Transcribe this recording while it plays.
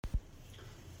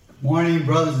Morning,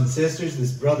 brothers and sisters.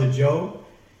 This is Brother Joe.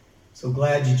 So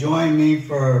glad you joined me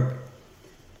for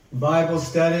Bible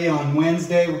study on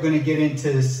Wednesday. We're going to get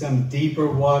into some deeper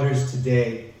waters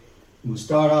today. We'll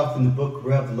start off in the book of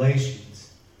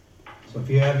Revelations. So if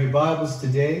you have your Bibles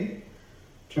today,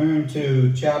 turn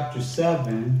to chapter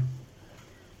 7,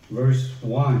 verse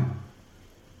 1.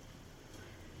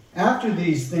 After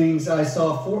these things, I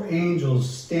saw 4 angels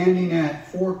standing at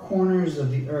 4 corners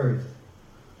of the earth,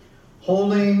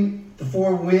 holding the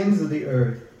 4 winds of the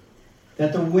earth,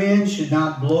 that the wind should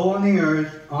not blow on the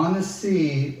earth, on the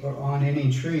sea, or on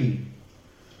any tree.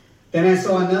 Then I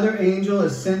saw another angel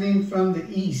ascending from the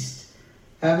east,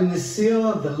 having the seal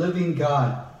of the living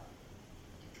God.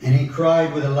 And he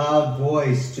cried with a loud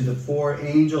voice to the 4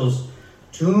 angels,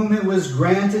 to whom it was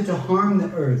granted to harm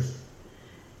the earth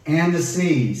and the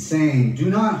sea, saying,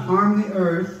 do not harm the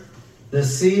earth, the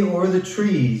sea, or the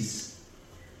trees,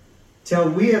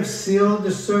 till we have sealed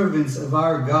the servants of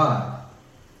our God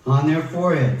on their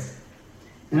foreheads.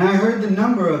 And I heard the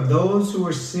number of those who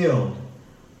were sealed,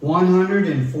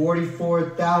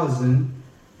 144,000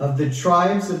 of the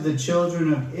tribes of the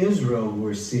children of Israel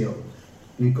were sealed.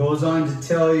 And it goes on to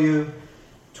tell you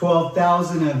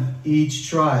 12,000 of each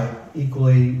tribe,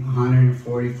 equaling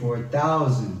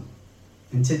 144,000.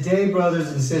 And today,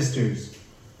 brothers and sisters,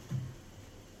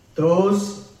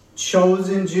 those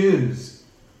chosen Jews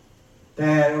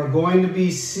that are going to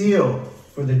be sealed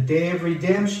for the day of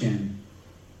redemption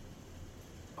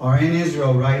are in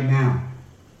Israel right now.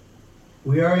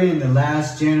 We are in the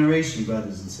last generation,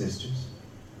 brothers and sisters.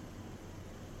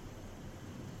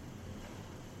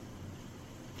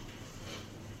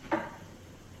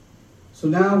 So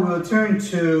now we'll turn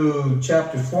to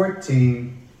chapter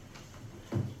 14,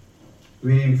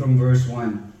 reading from verse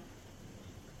 1.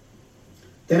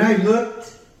 Then I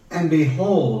looked, and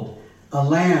behold, a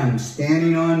lamb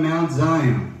standing on Mount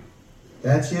Zion.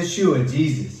 That's Yeshua,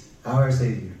 Jesus, our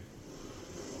Savior.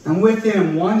 And with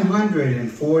him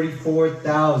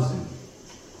 144,000,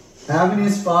 having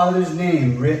his Father's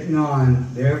name written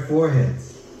on their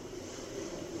foreheads.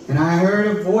 And I heard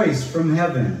a voice from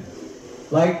heaven,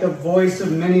 like the voice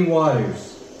of many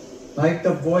waters, like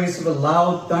the voice of a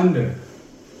loud thunder.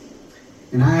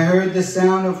 And I heard the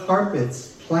sound of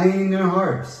harpists playing their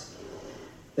harps.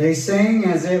 They sang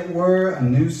as it were a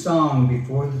new song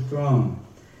before the throne,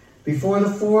 before the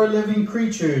 4 living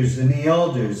creatures and the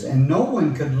elders, and no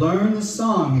one could learn the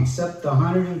song except the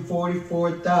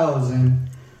 144,000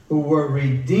 who were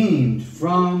redeemed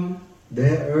from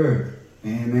the earth.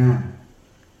 Amen.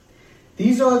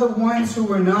 These are the ones who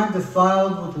were not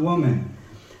defiled with woman,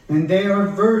 and they are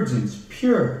virgins,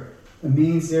 pure. That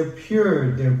means they're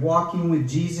pure. They're walking with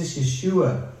Jesus,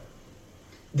 Yeshua.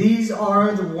 These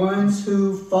are the ones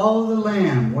who follow the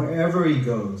Lamb wherever he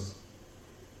goes.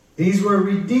 These were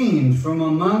redeemed from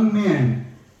among men,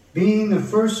 being the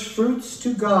first fruits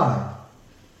to God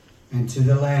and to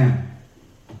the Lamb.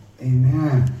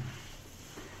 Amen.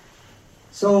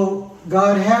 So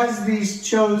God has these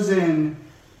chosen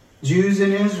Jews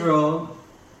in Israel.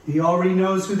 He already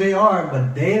knows who they are,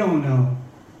 but they don't know.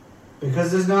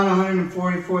 Because there's not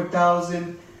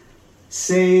 144,000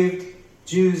 saved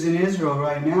Jews in Israel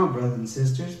right now, brothers and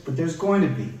sisters, but there's going to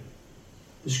be.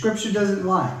 The scripture doesn't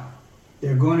lie.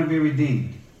 They're going to be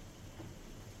redeemed.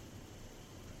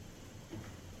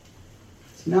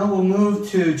 So now we'll move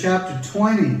to chapter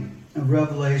 20 of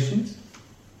Revelations.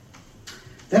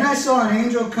 Then I saw an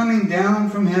angel coming down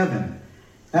from heaven,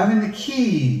 having the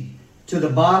key to the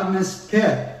bottomless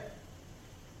pit,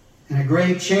 and a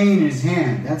great chain in his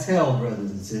hand. That's hell,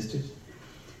 brothers and sisters.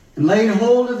 And laid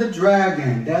hold of the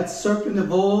dragon, that serpent of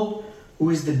old, who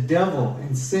is the devil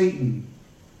and Satan,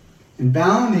 and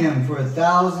bound him for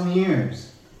 1,000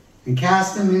 years, and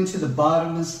cast him into the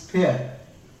bottomless pit,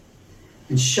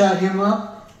 and shut him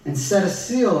up, and set a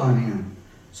seal on him,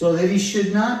 so that he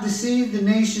should not deceive the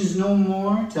nations no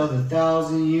more, till the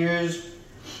 1,000 years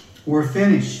were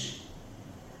finished.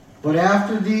 But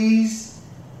after these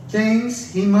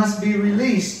things, he must be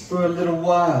released for a little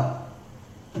while.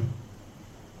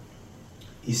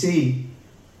 You see,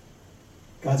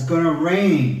 God's going to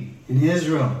reign in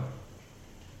Israel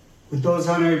with those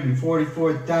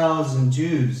 144,000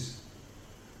 Jews.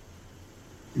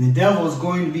 And the devil is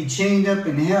going to be chained up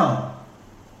in hell.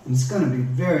 And it's going to be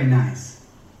very nice,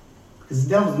 because the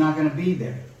devil's not going to be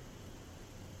there.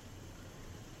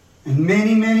 And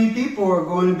many, many people are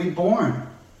going to be born.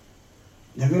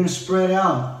 They're going to spread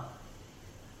out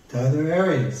to other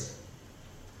areas.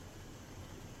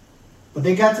 But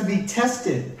they got to be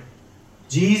tested.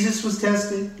 Jesus was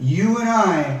tested. You and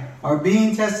I are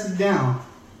being tested now.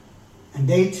 And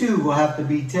they too will have to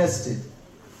be tested.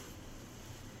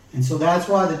 And so that's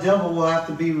why the devil will have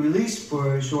to be released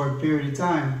for a short period of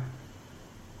time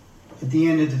at the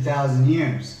end of the 1,000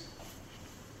 years.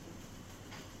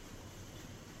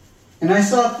 And I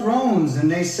saw thrones,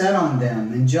 and they sat on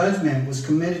them, and judgment was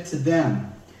committed to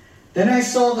them. Then I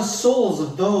saw the souls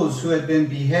of those who had been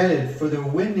beheaded for their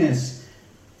witness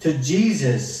to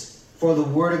Jesus for the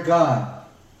word of God,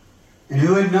 and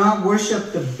who had not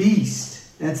worshipped the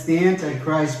beast, that's the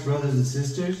Antichrist, brothers and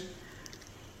sisters,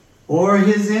 or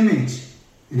his image,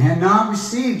 and had not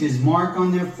received his mark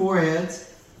on their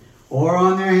foreheads or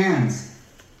on their hands.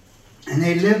 And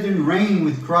they lived and reigned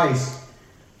with Christ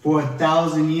for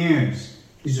 1,000 years.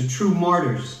 These are true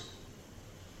martyrs.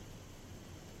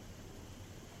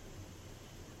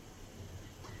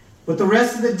 But the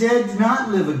rest of the dead did not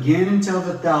live again until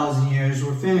the 1,000 years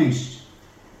were finished.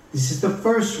 This is the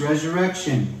first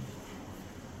resurrection.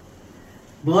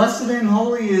 Blessed and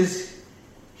holy is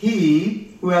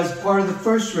he who has part of the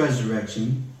first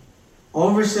resurrection.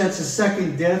 Over such a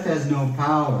second death has no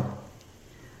power.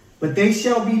 But they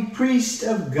shall be priests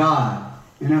of God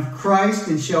and of Christ,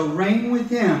 and shall reign with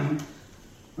him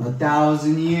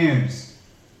 1,000 years.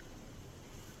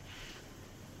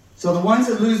 So the ones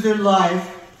that lose their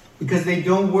life because they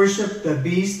don't worship the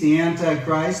beast, the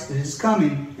Antichrist, that is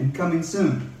coming and coming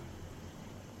soon,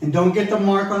 and don't get the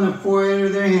mark on the forehead or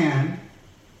their hand,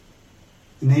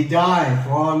 and they die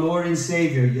for our Lord and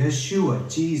Savior,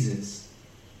 Yeshua, Jesus,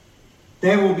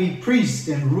 they will be priests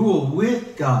and rule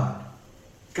with God.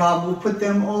 God will put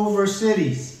them over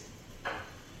cities,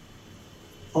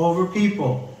 over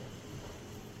people,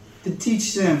 to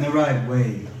teach them the right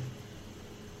way.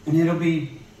 And it'll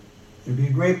be a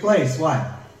great place.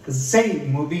 Why? Because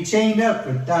Satan will be chained up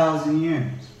for 1,000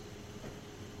 years.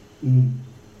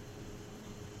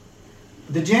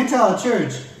 The Gentile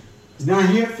church is not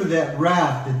here for that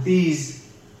wrath that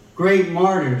these great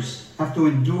martyrs have to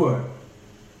endure.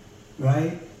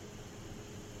 Right?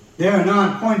 They are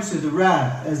not points to the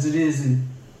wrath, as it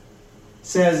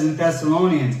says in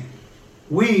Thessalonians.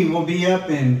 We will be up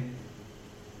in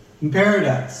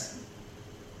paradise,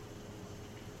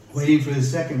 waiting for the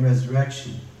second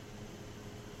resurrection.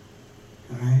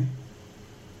 All right?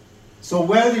 So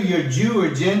whether you're Jew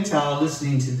or Gentile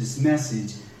listening to this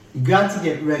message, you got to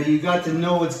get ready. You got to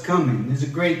know what's coming. There's a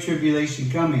great tribulation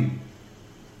coming.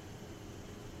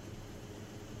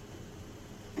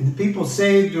 And the people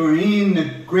saved or in the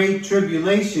great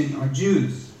tribulation are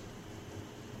Jews.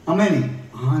 How many?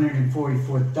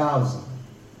 144,000.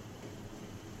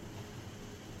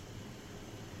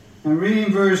 Now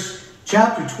reading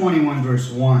chapter 21, verse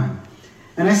 1.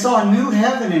 And I saw a new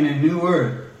heaven and a new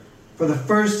earth, for the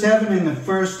first heaven and the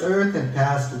first earth had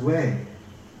passed away.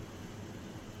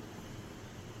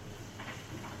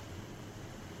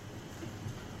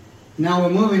 Now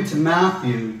we're moving to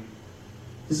Matthew.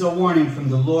 This is a warning from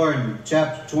the Lord,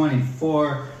 chapter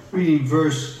 24, reading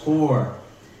verse 4.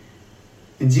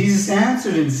 And Jesus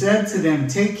answered and said to them,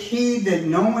 take heed that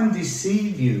no one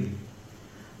deceive you.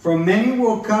 For many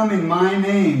will come in my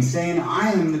name, saying,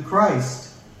 I am the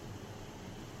Christ,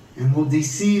 and will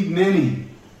deceive many.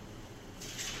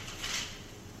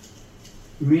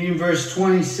 Reading verse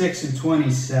 26 and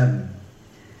 27.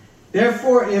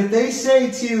 Therefore, if they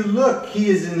say to you, look, he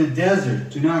is in the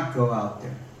desert, do not go out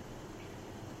there.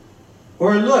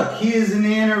 Or look, he is in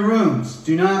the inner rooms,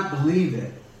 do not believe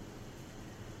it.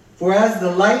 For as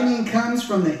the lightning comes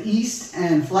from the east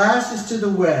and flashes to the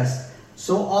west,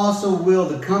 so also will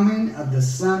the coming of the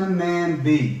Son of Man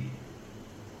be.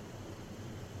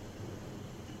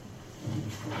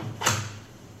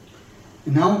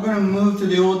 And now we're going to move to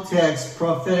the Old Text,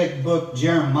 prophetic book,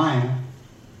 Jeremiah.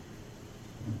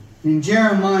 In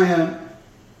Jeremiah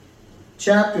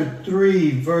chapter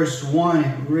 3, verse 1,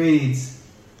 it reads,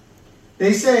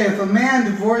 they say, if a man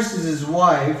divorces his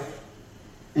wife,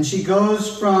 and she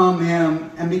goes from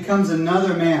him and becomes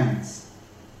another man's,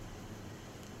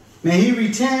 may he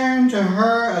return to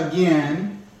her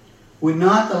again, would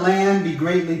not the land be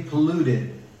greatly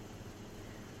polluted?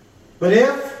 But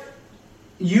if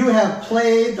you have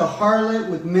played the harlot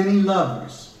with many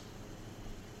lovers,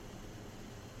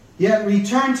 yet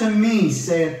return to me,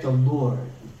 saith the Lord.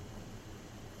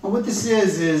 Now what this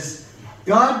is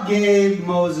God gave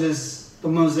Moses the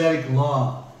Mosaic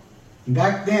law. And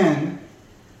back then,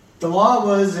 the law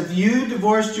was if you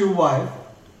divorced your wife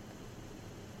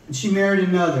and she married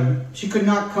another, she could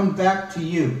not come back to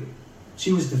you.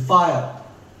 She was defiled.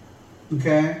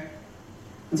 Okay?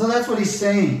 And so that's what he's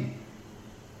saying.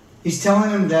 He's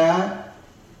telling them that,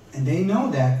 and they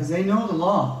know that because they know the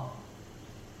law.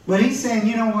 But he's saying,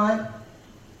 you know what?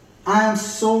 I am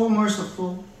so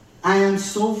merciful. I am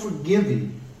so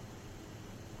forgiving.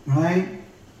 Right?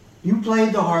 You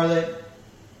played the harlot.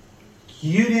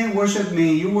 You didn't worship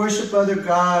me. You worship other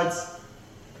gods.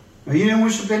 Or you didn't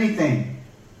worship anything.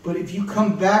 But if you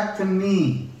come back to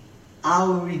me, I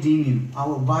will redeem you. I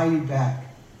will buy you back.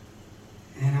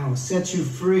 And I will set you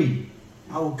free.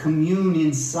 I will commune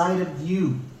inside of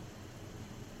you.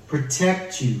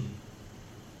 Protect you.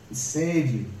 And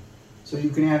save you. So you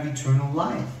can have eternal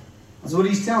life. That's what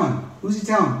he's telling. Who's he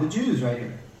telling? The Jews right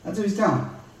here. That's what he's telling.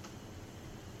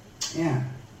 Yeah.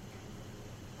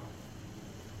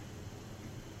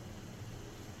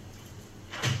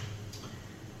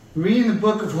 Reading the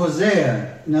book of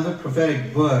Hosea, another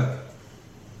prophetic book.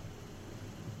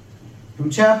 From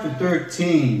chapter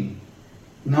 13,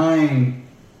 9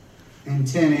 and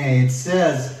 10a, it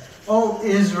says, O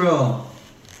Israel,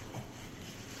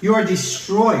 you are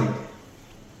destroyed.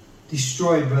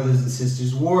 Destroyed, brothers and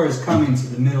sisters. War is coming to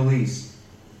the Middle East.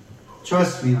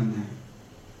 Trust me on that.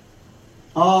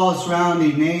 All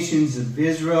surrounding nations of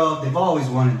Israel, they've always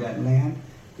wanted that land.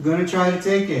 They're going to try to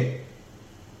take it.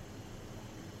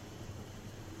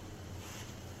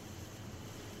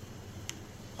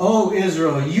 O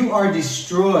Israel, you are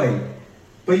destroyed,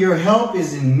 but your help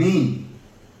is in me.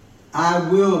 I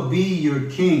will be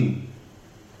your king.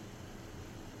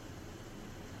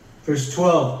 Verse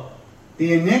 12.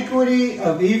 The iniquity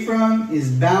of Ephraim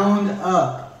is bound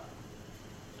up.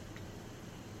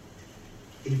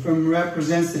 Ephraim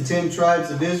represents the 10 tribes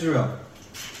of Israel.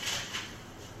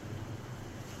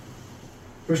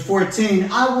 Verse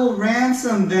 14. I will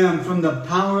ransom them from the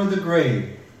power of the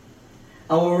grave.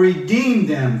 I will redeem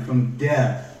them from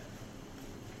death.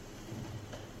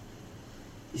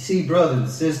 You see, brothers and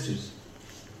sisters,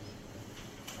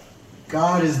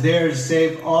 God is there to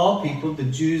save all people, the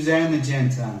Jews and the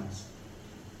Gentiles.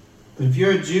 But if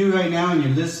you're a Jew right now and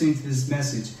you're listening to this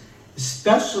message,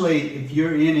 especially if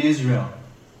you're in Israel,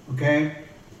 okay,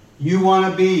 you want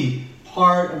to be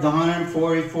part of the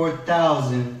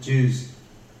 144,000 Jews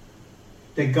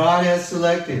that God has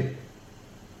selected,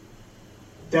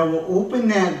 that will open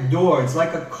that door. It's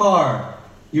like a car.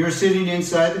 You're sitting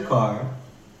inside the car.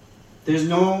 There's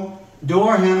no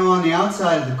door handle on the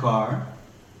outside of the car.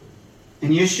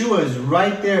 And Yeshua is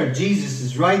right there. Jesus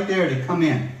is right there to come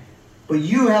in. But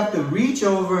you have to reach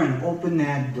over and open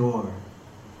that door.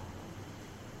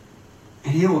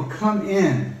 And He will come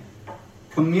in,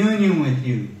 communion with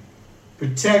you,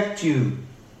 protect you,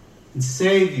 and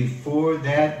save you for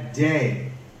that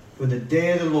day, for the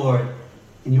day of the Lord.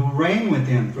 And you'll reign with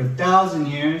Him for 1,000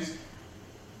 years.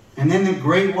 And then the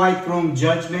great white throne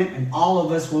judgment, and all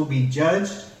of us will be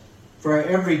judged for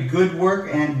every good work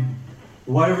and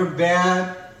whatever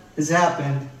bad has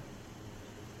happened.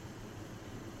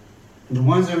 And the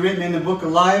ones that are written in the book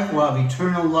of life will have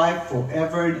eternal life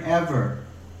forever and ever.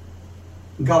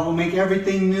 And God will make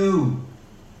everything new.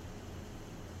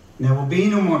 And there will be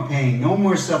no more pain, no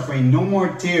more suffering, no more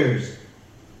tears.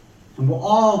 And we'll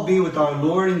all be with our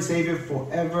Lord and Savior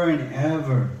forever and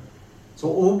ever.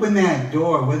 So open that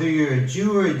door, whether you're a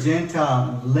Jew or a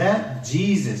Gentile. Let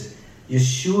Jesus,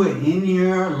 Yeshua, in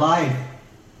your life.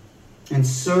 And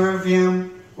serve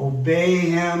Him, obey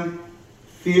Him,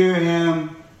 fear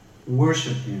Him,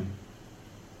 worship Him.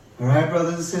 All right,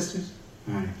 brothers and sisters?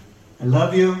 All right. I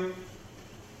love you.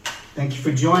 Thank you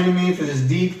for joining me for this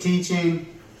deep teaching.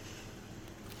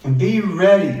 And be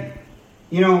ready.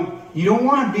 You know, you don't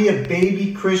want to be a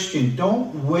baby Christian.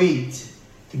 Don't wait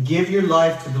to give your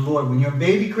life to the Lord. When you're a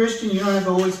baby Christian, you don't have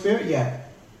the Holy Spirit yet.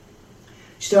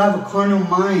 You still have a carnal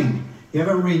mind. You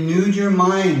haven't renewed your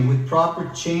mind with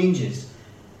proper changes.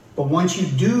 But once you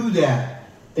do that,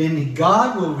 then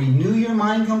God will renew your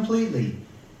mind completely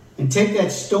and take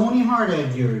that stony heart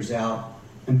of yours out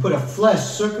and put a flesh,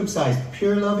 circumcised,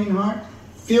 pure, loving heart,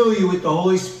 fill you with the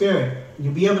Holy Spirit.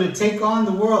 You'll be able to take on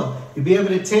the world. You'll be able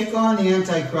to take on the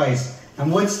Antichrist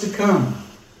and what's to come.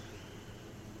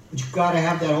 But you've got to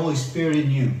have that Holy Spirit in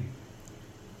you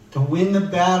to win the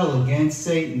battle against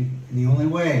Satan. And the only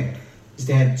way is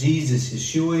to have Jesus,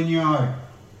 Yeshua, in your heart.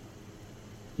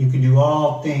 You can do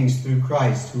all things through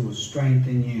Christ who will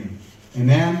strengthen you.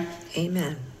 Amen?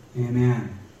 Amen.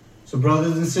 Amen. So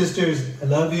brothers and sisters, I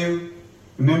love you.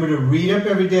 Remember to read up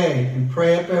every day and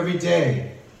pray up every day.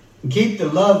 And keep the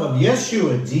love of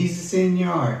Yeshua, Jesus, in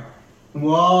your heart. And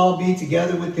we'll all be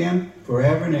together with Him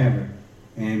forever and ever.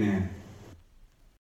 Amen.